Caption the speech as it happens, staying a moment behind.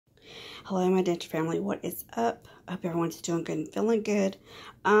Hello, my denture family. What is up? I hope everyone's doing good and feeling good.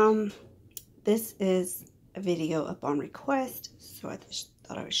 This is a video up on request, so I just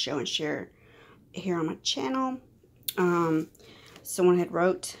thought I would show and share here on my channel. Someone had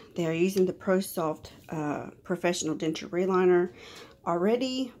wrote they are using the ProSoft professional denture reliner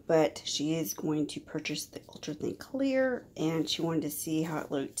already, but she is going to purchase the ultra thin clear, and she wanted to see how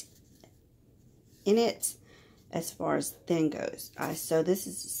it looked in it as far as thin goes. So this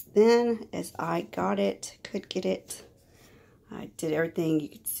is as thin as I got it, could get it. I did everything you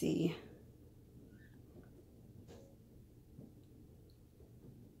could see.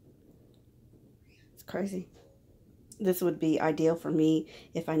 It's crazy. This would be ideal for me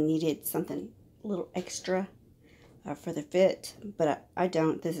if I needed something a little extra for the fit, but I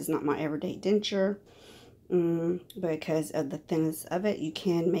don't. This is not my everyday denture. Because of the thinness of it, you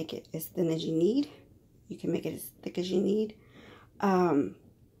can make it as thin as you need. You can make it as thick as you need for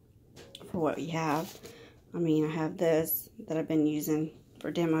what you have. I mean, I have this that I've been using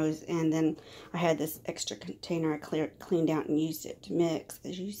for demos, and then I had this extra container I cleaned out and used it to mix,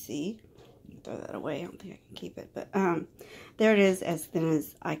 as you see. Throw that away. I don't think I can keep it, but there it is, as thin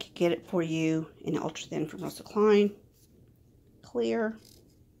as I could get it for you in ultra thin from Russell Klein. Clear.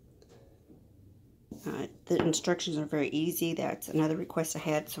 The instructions are very easy. That's another request I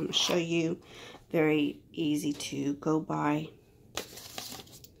had, so I'm going to show you. Very easy to go by.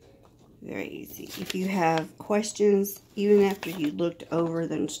 Very easy. If you have questions, even after you looked over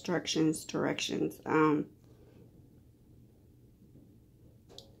the instructions, directions,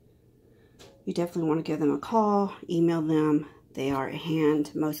 you definitely want to give them a call, email them. They are at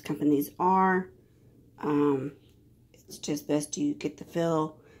hand. Most companies are. It's just best you get the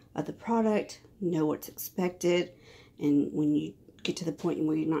feel of the product, know what's expected, and when you get to the point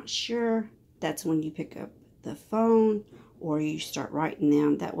where you're not sure, that's when you pick up the phone or you start writing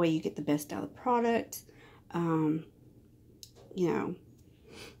them. That way you get the best out of the product. You know,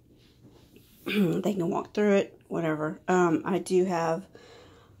 they can walk through it, whatever. I do have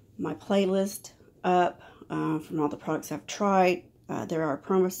my playlist up from all the products I've tried. There are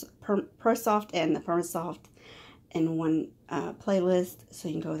ProSoft and the ProSoft in one playlist, so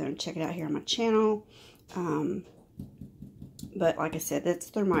you can go there and check it out here on my channel. But like I said, that's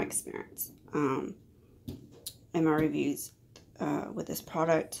through my experience and my reviews with this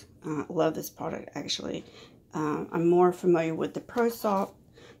product. Love this product, actually. I'm more familiar with the ProSoft.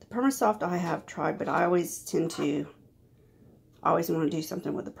 The ProSoft I have tried, but I always tend to want to do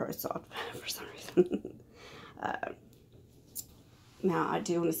something with the ProSoft for some reason. Now, I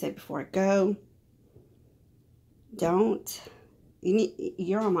do want to say before I go,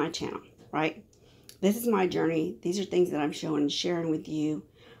 you're on my channel, right? This is my journey. These are things that I'm showing and sharing with you,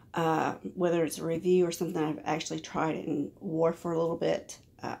 whether it's a review or something I've actually tried it and wore for a little bit.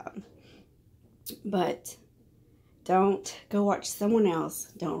 But don't go watch someone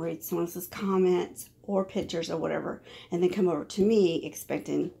else. Don't read someone else's comments or pictures or whatever, and then come over to me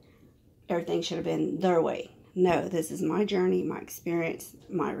expecting everything should have been their way. No, this is my journey, my experience,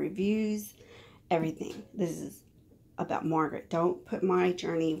 my reviews, everything. This is about Margaret. Don't put my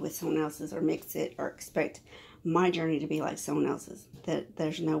journey with someone else's or mix it or expect my journey to be like someone else's.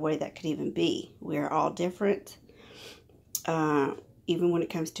 There's no way that could even be. We're all different, even when it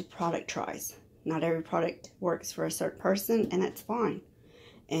comes to product tries. Not every product works for a certain person, and that's fine.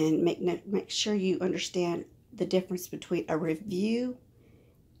 And make sure you understand the difference between a review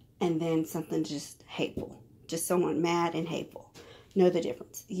and then something just hateful. Just someone mad and hateful. Know the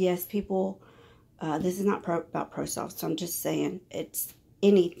difference. Yes, people... this is not about ProSoft, so I'm just saying it's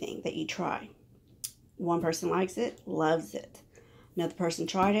anything that you try. One person likes it, loves it. Another person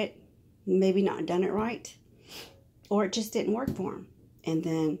tried it, maybe not done it right, or it just didn't work for them. And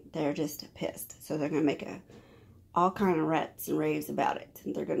then they're just pissed. So they're going to make all kind of rants and raves about it.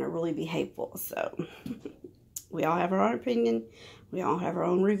 And they're going to really be hateful. So we all have our own opinion. We all have our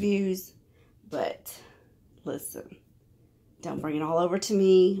own reviews. But listen, don't bring it all over to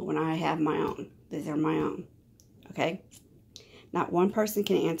me when I have my own. These are my own, okay? Not one person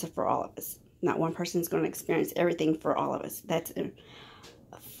can answer for all of us. Not one person is going to experience everything for all of us. That's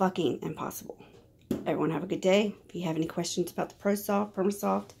fucking impossible. Everyone have a good day. If you have any questions about the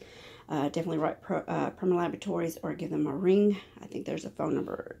ProSoft, definitely write Perma Laboratories or give them a ring. I think there's a phone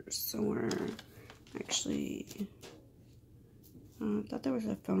number somewhere. Actually, I thought there was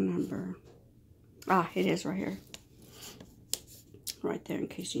a phone number. Ah, it is right here. Right there, in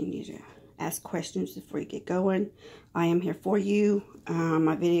case you need to ask questions before you get going. I am here for you.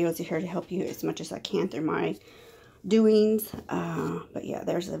 My videos are here to help you as much as I can through my doings. But yeah,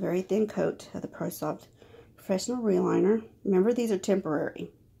 there's a very thin coat of the ProSoft Professional Reliner. Remember, these are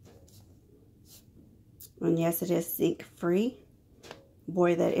temporary. And yes, it is zinc free.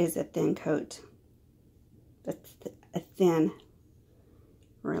 Boy, that is a thin coat. That's a thin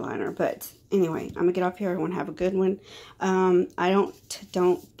reliner. But anyway, I'm gonna get off here. Everyone have a good one. I don't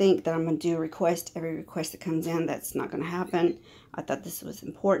think that I'm gonna do every request that comes in. That's not gonna happen. I thought this was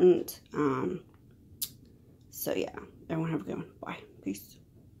important. So yeah, everyone have a good one. Bye. Peace.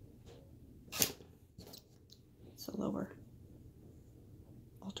 It's a lower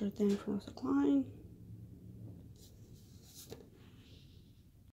ultra thin from Russell Klein.